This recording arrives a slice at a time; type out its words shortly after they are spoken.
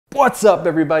What's up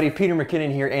everybody, Peter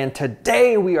McKinnon here, and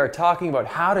today we are talking about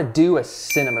how to do a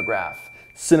cinemagraph.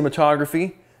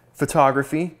 Cinematography,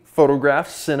 photography,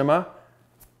 photographs, cinema,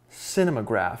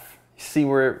 cinemagraph. See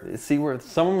where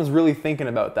someone was really thinking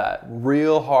about that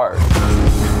real hard.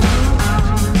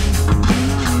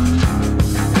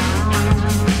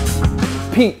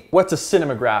 Pete, what's a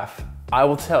cinemagraph? I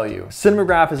will tell you.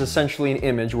 Cinemagraph is essentially an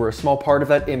image where a small part of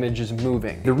that image is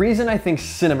moving. The reason I think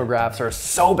cinemagraphs are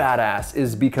so badass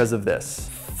is because of this.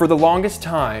 For the longest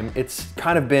time, it's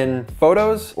kind of been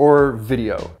photos or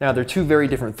video. Now, they're two very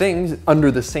different things under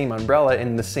the same umbrella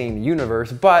in the same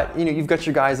universe, but you've got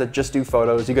your guys that just do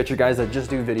photos, you got your guys that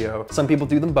just do video. Some people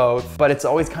do them both, but it's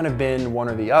always kind of been one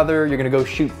or the other. You're gonna go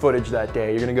shoot footage that day.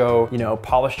 You're gonna go,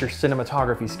 polish your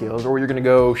cinematography skills, or you're gonna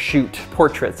go shoot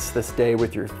portraits this day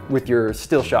with your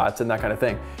still shots and that kind of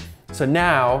thing. So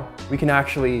now we can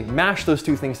actually mash those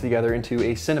two things together into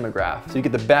a cinemagraph. So you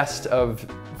get the best of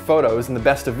photos and the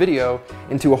best of video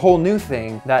into a whole new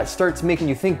thing that starts making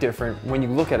you think different when you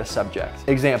look at a subject.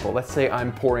 Example, let's say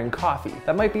I'm pouring coffee.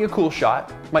 That might be a cool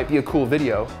shot, might be a cool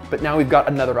video, but now we've got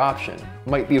another option.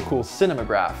 Might be a cool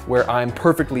cinemagraph where I'm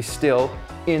perfectly still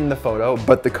in the photo,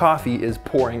 but the coffee is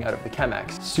pouring out of the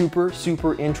Chemex. Super,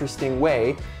 super interesting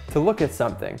way to look at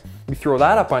something. You throw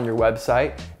that up on your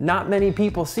website, not many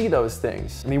people see those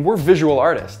things. I mean, we're visual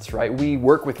artists, right? We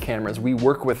work with cameras, we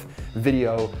work with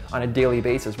video on a daily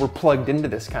basis. We're plugged into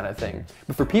this kind of thing.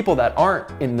 But for people that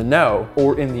aren't in the know,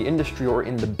 or in the industry, or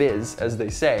in the biz, as they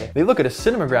say, they look at a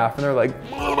cinemagraph and they're like,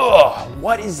 ugh,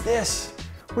 what is this?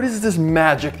 What is this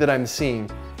magic that I'm seeing?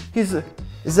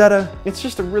 It's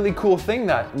just a really cool thing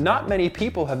that not many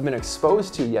people have been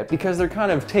exposed to yet because they're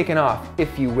kind of taken off,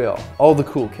 if you will. All the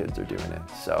cool kids are doing it.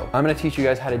 So I'm gonna teach you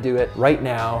guys how to do it right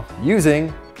now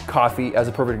using coffee as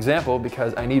a perfect example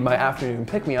because I need my afternoon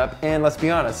pick-me-up, and let's be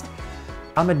honest,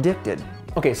 I'm addicted.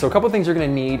 Okay, so a couple things you're gonna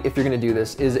need if you're gonna do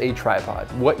this is a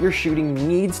tripod. What you're shooting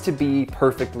needs to be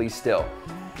perfectly still.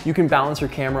 You can balance your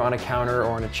camera on a counter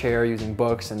or on a chair using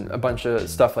books and a bunch of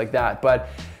stuff like that, but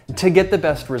to get the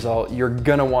best result, you're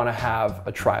gonna wanna have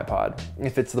a tripod.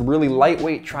 If it's the really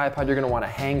lightweight tripod, you're gonna wanna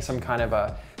hang some kind of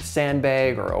a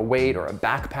sandbag or a weight or a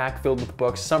backpack filled with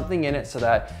books, something in it so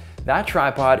that that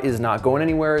tripod is not going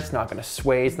anywhere, it's not gonna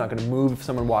sway, it's not gonna move if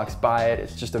someone walks by it.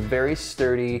 It's just a very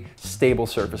sturdy, stable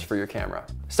surface for your camera.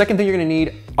 Second thing you're gonna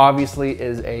need, obviously,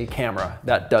 is a camera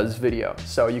that does video.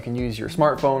 So you can use your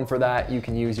smartphone for that, you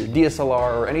can use your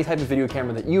DSLR or any type of video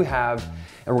camera that you have,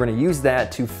 and we're gonna use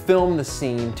that to film the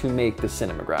scene to make the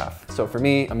cinemagraph. So for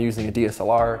me, I'm using a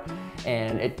DSLR,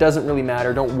 and it doesn't really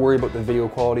matter. Don't worry about the video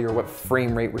quality or what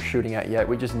frame rate we're shooting at yet.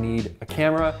 We just need a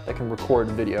camera that can record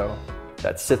video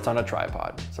that sits on a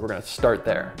tripod. So we're gonna start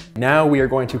there. Now we are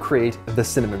going to create the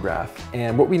cinemagraph.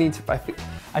 And what we need to,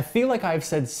 I feel like I've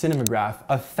said cinemagraph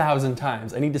 1,000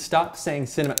 times. I need to stop saying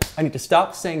cinema.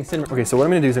 Okay, so what I'm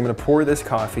gonna do is I'm gonna pour this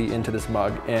coffee into this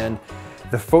mug, and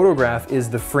the photograph is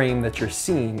the frame that you're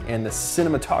seeing, and the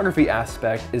cinematography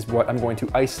aspect is what I'm going to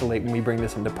isolate when we bring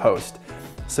this into post.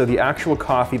 So the actual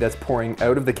coffee that's pouring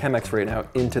out of the Chemex right now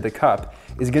into the cup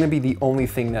is gonna be the only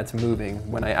thing that's moving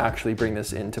when I actually bring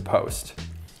this into post.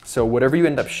 So whatever you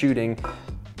end up shooting,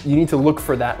 you need to look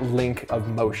for that link of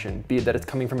motion, be it that it's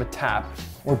coming from a tap,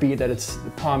 or be it that it's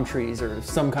the palm trees or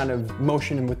some kind of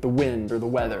motion with the wind or the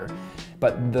weather.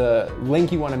 But the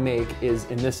link you want to make is,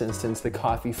 in this instance, the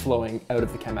coffee flowing out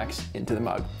of the Chemex into the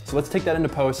mug. So let's take that into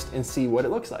post and see what it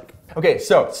looks like. Okay,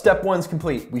 so step one's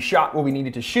complete. We shot what we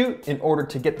needed to shoot in order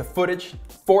to get the footage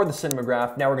for the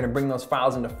cinemagraph. Now we're gonna bring those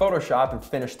files into Photoshop and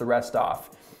finish the rest off.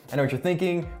 I know what you're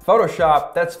thinking,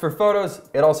 Photoshop, that's for photos,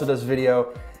 it also does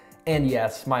video. And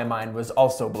yes, my mind was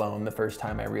also blown the first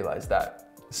time I realized that.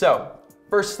 So,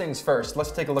 first things first,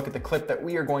 let's take a look at the clip that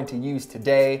we are going to use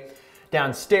today.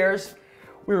 Downstairs,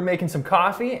 we were making some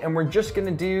coffee, and we're just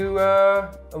gonna do a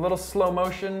little slow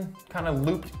motion, kind of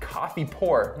looped coffee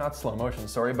pour. Not slow motion,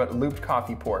 sorry, but looped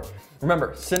coffee pour.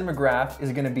 Remember, cinemagraph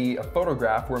is gonna be a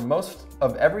photograph where most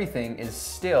of everything is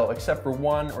still, except for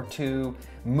one or two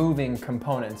moving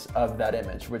components of that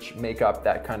image, which make up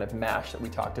that kind of mash that we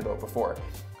talked about before.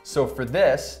 So for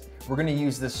this, we're gonna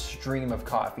use this stream of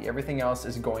coffee. Everything else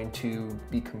is going to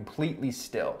be completely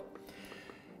still.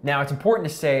 Now, it's important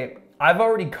to say, I've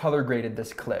already color graded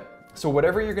this clip. So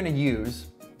whatever you're gonna use,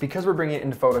 because we're bringing it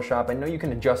into Photoshop, I know you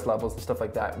can adjust levels and stuff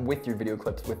like that with your video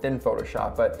clips within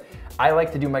Photoshop, but I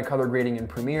like to do my color grading in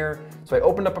Premiere. So I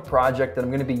opened up a project that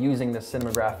I'm gonna be using this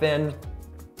cinemagraph in.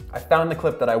 I found the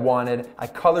clip that I wanted, I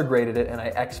color graded it, and I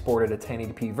exported a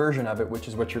 1080p version of it, which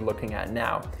is what you're looking at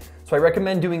now. So I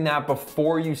recommend doing that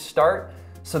before you start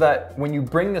so that when you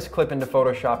bring this clip into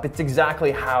Photoshop, it's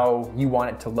exactly how you want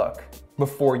it to look.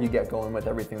 before you get going with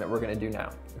everything that we're gonna do now,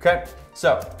 okay?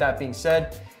 So that being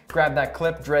said, grab that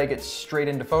clip, drag it straight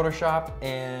into Photoshop,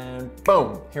 and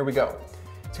boom, here we go.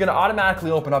 It's gonna automatically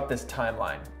open up this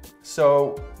timeline.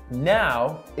 So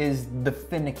now is the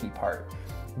finicky part.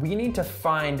 We need to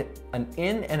find an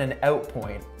in and an out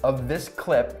point of this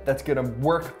clip that's gonna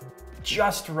work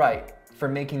just right for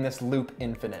making this loop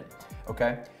infinite,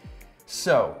 okay?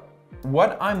 So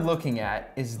what I'm looking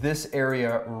at is this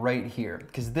area right here,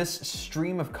 because this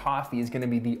stream of coffee is gonna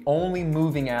be the only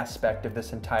moving aspect of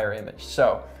this entire image.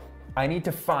 So I need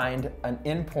to find an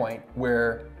in point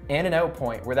and an out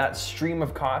point where that stream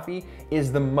of coffee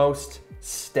is the most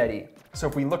steady. So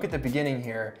if we look at the beginning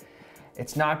here,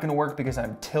 it's not gonna work because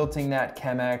I'm tilting that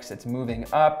Chemex, it's moving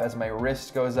up as my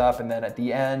wrist goes up, and then at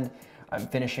the end, I'm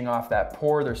finishing off that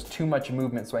pour. There's too much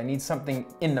movement, so I need something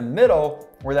in the middle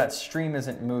where that stream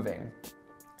isn't moving.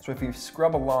 So if you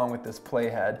scrub along with this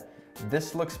playhead,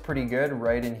 this looks pretty good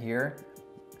right in here.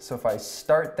 So if I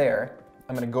start there,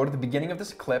 I'm gonna go to the beginning of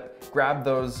this clip, grab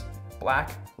those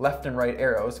black left and right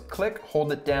arrows, click,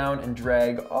 hold it down, and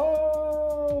drag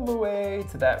all the way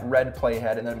to that red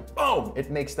playhead, and then boom,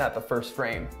 it makes that the first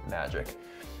frame. Magic.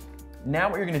 Now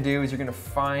what you're gonna do is you're gonna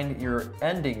find your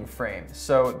ending frame.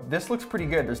 So this looks pretty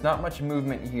good. There's not much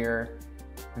movement here.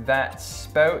 That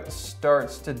spout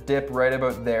starts to dip right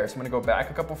about there. So I'm gonna go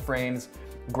back a couple frames,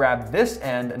 grab this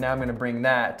end, and now I'm gonna bring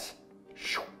that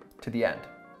to the end.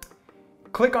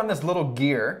 Click on this little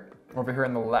gear over here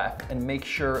on the left and make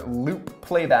sure loop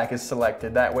playback is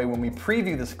selected. That way when we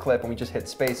preview this clip and we just hit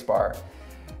spacebar,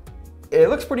 it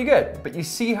looks pretty good, but you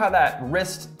see how that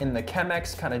wrist in the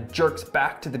Chemex kind of jerks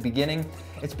back to the beginning?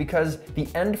 It's because the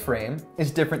end frame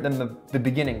is different than the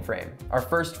beginning frame. Our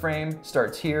first frame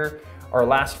starts here, our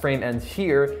last frame ends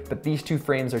here, but these two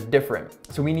frames are different.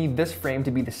 So we need this frame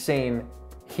to be the same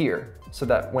here, so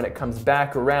that when it comes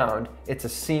back around, it's a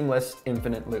seamless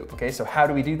infinite loop, okay? So how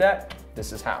do we do that?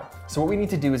 This is how. So what we need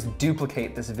to do is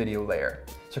duplicate this video layer.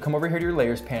 So come over here to your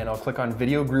layers panel, click on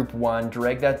video group 1,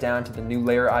 drag that down to the new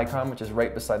layer icon, which is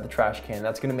right beside the trash can.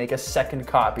 That's gonna make a second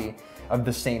copy of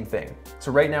the same thing.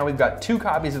 So right now we've got 2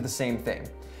 copies of the same thing.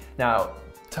 Now,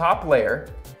 top layer,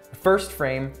 the first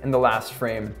frame and the last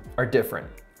frame are different.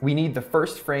 We need the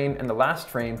first frame and the last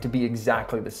frame to be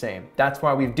exactly the same. That's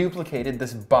why we've duplicated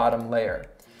this bottom layer.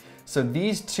 So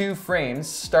these 2 frames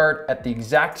start at the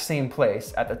exact same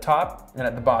place, at the top and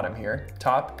at the bottom here,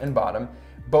 top and bottom.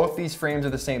 Both these frames are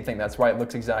the same thing. That's why it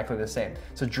looks exactly the same.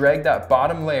 So drag that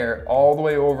bottom layer all the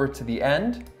way over to the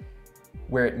end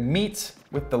where it meets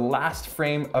with the last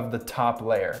frame of the top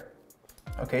layer.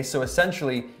 Okay, so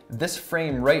essentially this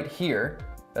frame right here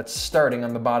that's starting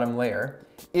on the bottom layer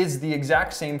is the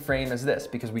exact same frame as this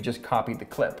because we just copied the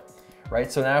clip, right?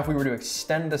 So now if we were to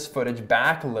extend this footage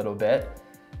back a little bit,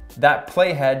 that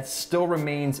playhead still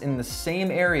remains in the same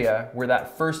area where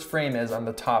that first frame is on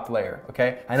the top layer,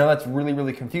 okay? I know that's really,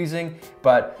 really confusing,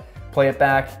 but play it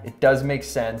back, it does make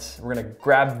sense. We're gonna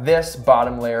grab this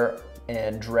bottom layer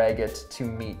and drag it to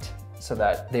meet so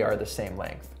that they are the same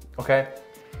length, okay?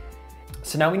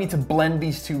 So now we need to blend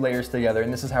these 2 layers together,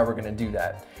 and this is how we're gonna do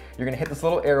that. You're gonna hit this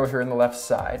little arrow here on the left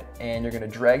side, and you're gonna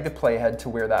drag the playhead to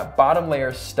where that bottom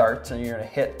layer starts, and you're gonna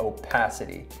hit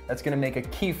opacity. That's gonna make a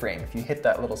keyframe if you hit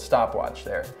that little stopwatch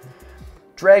there.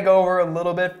 Drag over a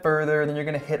little bit further, then you're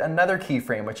gonna hit another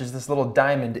keyframe, which is this little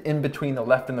diamond in between the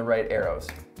left and the right arrows.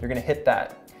 You're gonna hit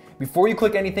that. Before you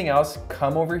click anything else,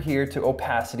 come over here to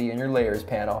opacity in your layers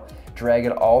panel, drag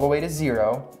it all the way to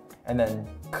 0, and then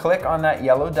click on that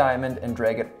yellow diamond and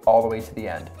drag it all the way to the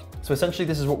end. So essentially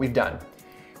this is what we've done.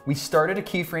 We started a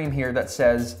keyframe here that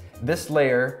says this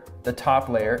layer, the top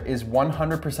layer, is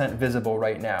 100% visible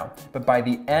right now. But by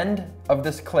the end of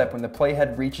this clip, when the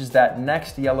playhead reaches that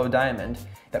next yellow diamond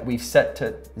that we've set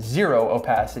to 0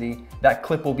 opacity, that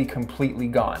clip will be completely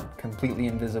gone, completely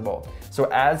invisible. So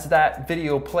as that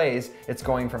video plays, it's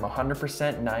going from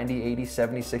 100%, 90, 80,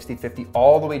 70, 60, 50,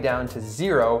 all the way down to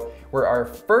 0, where our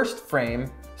first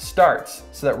frame starts,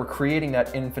 so that we're creating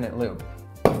that infinite loop.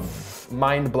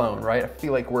 Mind blown, right? I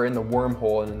feel like we're in the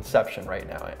wormhole in Inception right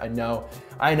now.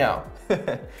 I know.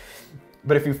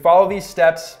 But if you follow these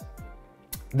steps,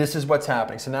 this is what's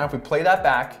happening. So now if we play that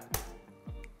back,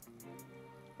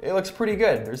 it looks pretty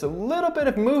good. There's a little bit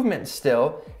of movement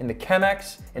still in the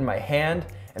Chemex, in my hand,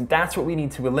 and that's what we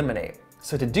need to eliminate.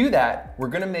 So to do that, we're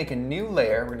gonna make a new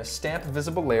layer. We're gonna stamp a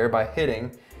visible layer by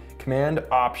hitting Command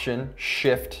Option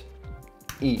Shift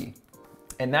E.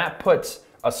 And that puts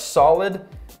a solid,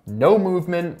 no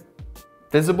movement,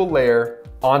 visible layer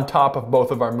on top of both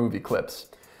of our movie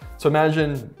clips. So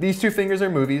imagine these 2 fingers are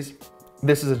movies,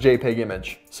 this is a JPEG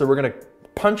image. So we're gonna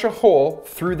punch a hole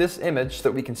through this image so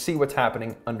that we can see what's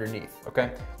happening underneath,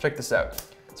 okay? Check this out.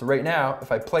 So right now,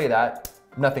 if I play that,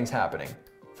 nothing's happening.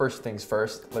 First things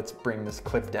first, let's bring this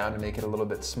clip down to make it a little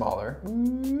bit smaller.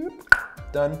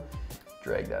 Done.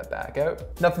 Drag that back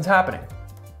out. Nothing's happening.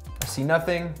 I see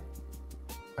nothing.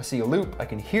 I see a loop. I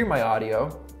can hear my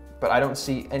audio, but I don't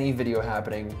see any video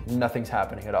happening. Nothing's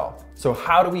happening at all. So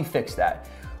how do we fix that?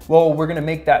 Well, we're gonna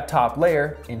make that top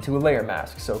layer into a layer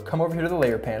mask. So come over here to the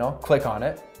layer panel, click on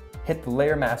it, hit the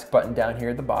layer mask button down here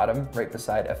at the bottom, right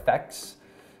beside effects.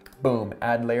 Boom,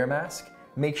 add layer mask.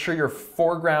 Make sure your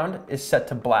foreground is set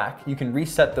to black. You can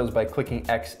reset those by clicking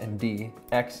X and D.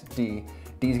 X, D.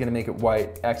 D is gonna make it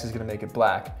white, X is gonna make it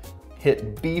black.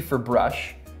 Hit B for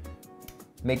brush.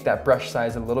 Make that brush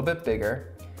size a little bit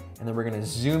bigger. And then we're gonna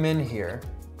zoom in here,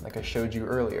 like I showed you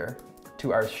earlier,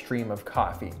 to our stream of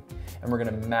coffee. And we're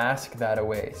gonna mask that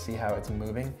away. See how it's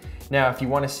moving? Now, if you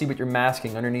wanna see what you're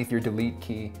masking underneath your delete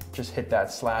key, just hit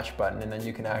that slash button and then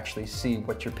you can actually see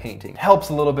what you're painting. Helps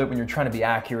a little bit when you're trying to be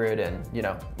accurate and, you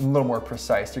know, a little more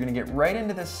precise. You're gonna get right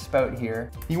into this spout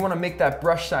here. You wanna make that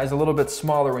brush size a little bit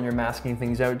smaller when you're masking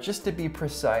things out, just to be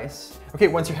precise. Okay,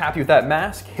 once you're happy with that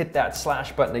mask, hit that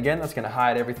slash button again. That's gonna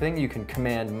hide everything. You can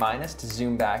command minus to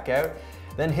zoom back out,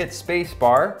 then hit space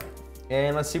bar,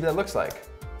 and let's see what that looks like.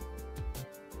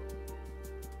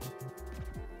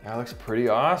 That looks pretty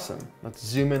awesome. Let's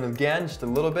zoom in again just a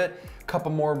little bit. A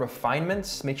couple more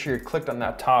refinements. Make sure you're clicked on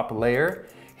that top layer.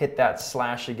 Hit that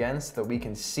slash again so that we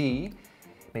can see.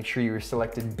 Make sure you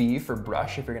selected B for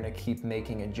brush if you're gonna keep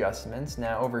making adjustments.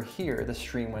 Now over here, the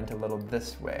stream went a little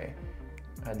this way.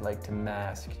 I'd like to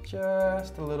mask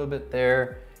just a little bit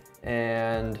there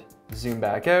and zoom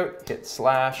back out, hit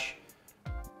slash,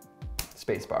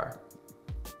 space bar.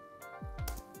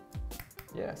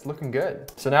 Yeah, it's looking good.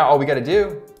 So now all we gotta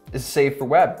do is save for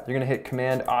web. You're gonna hit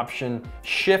Command Option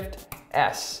Shift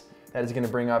S. That is gonna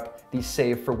bring up the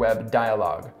Save for Web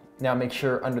dialog. Now make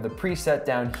sure under the preset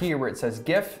down here where it says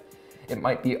GIF, it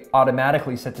might be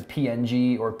automatically set to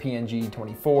PNG or PNG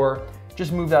 24.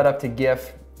 Just move that up to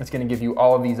GIF. It's gonna give you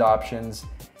all of these options.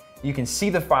 You can see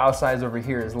the file size over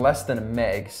here is less than a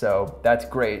meg, so that's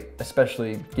great,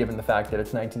 especially given the fact that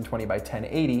it's 1920 by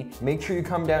 1080. Make sure you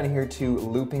come down here to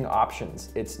looping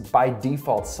options. It's by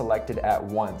default selected at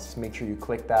once. Make sure you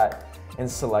click that and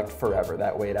select forever.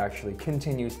 That way it actually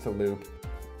continues to loop.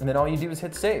 And then all you do is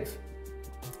hit save.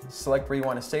 Select where you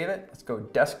want to save it. Let's go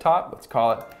desktop. Let's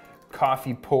call it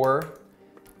coffee pour.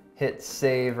 Hit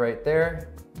save right there.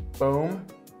 Boom.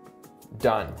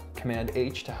 Done. Command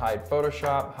H to hide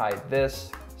Photoshop, hide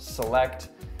this, select,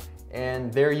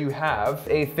 and there you have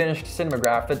a finished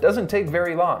Cinemagraph that doesn't take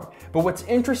very long. But what's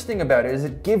interesting about it is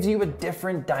it gives you a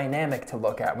different dynamic to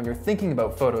look at when you're thinking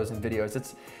about photos and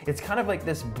videos. It's kind of like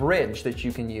this bridge that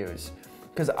you can use.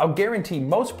 Because I'll guarantee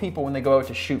most people when they go out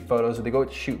to shoot photos or they go out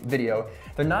to shoot video,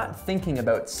 they're not thinking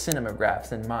about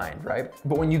Cinemagraphs in mind, right?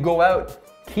 But when you go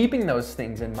out keeping those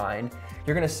things in mind,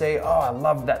 you're gonna say, oh, I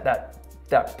love that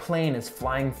plane is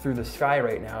flying through the sky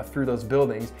right now, through those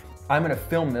buildings. I'm gonna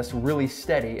film this really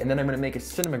steady, and then I'm gonna make a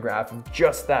Cinemagraph of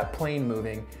just that plane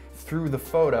moving through the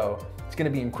photo. It's gonna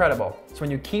be incredible. So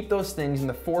when you keep those things in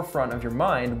the forefront of your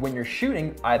mind when you're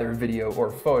shooting either video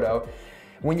or photo,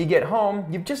 when you get home,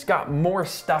 you've just got more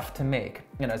stuff to make.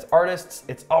 And as artists,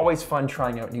 it's always fun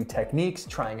trying out new techniques,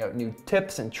 trying out new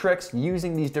tips and tricks,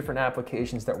 using these different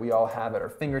applications that we all have at our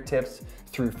fingertips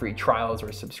through free trials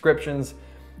or subscriptions.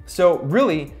 So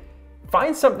really,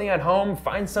 find something at home,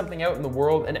 find something out in the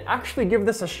world, and actually give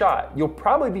this a shot. You'll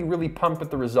probably be really pumped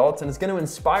with the results, and it's gonna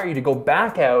inspire you to go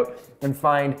back out and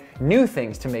find new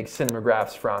things to make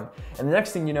Cinemagraphs from. And the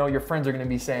next thing you know, your friends are gonna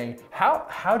be saying,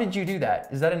 how did you do that?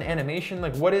 Is that an animation?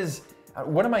 Like what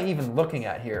am I even looking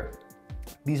at here?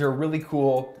 These are really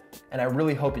cool, and I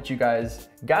really hope that you guys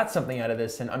got something out of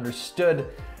this and understood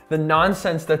the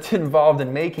nonsense that's involved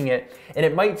in making it. And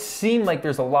it might seem like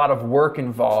there's a lot of work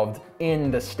involved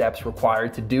in the steps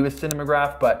required to do a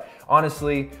Cinemagraph, but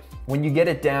honestly, when you get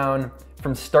it down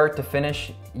from start to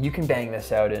finish, you can bang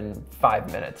this out in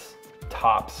 5 minutes,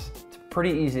 tops. It's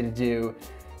pretty easy to do.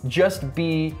 Just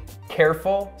be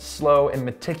careful, slow, and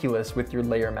meticulous with your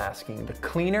layer masking. The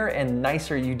cleaner and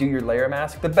nicer you do your layer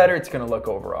mask, the better it's gonna look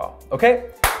overall, okay?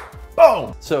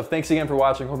 Boom! So thanks again for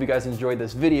watching. Hope you guys enjoyed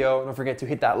this video. Don't forget to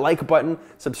hit that like button,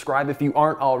 subscribe if you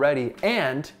aren't already,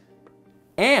 and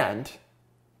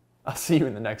I'll see you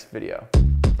in the next video.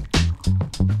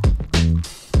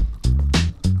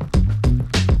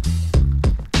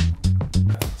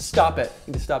 Stop it.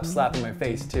 You need to stop slapping my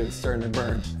face too. It's starting to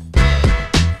burn.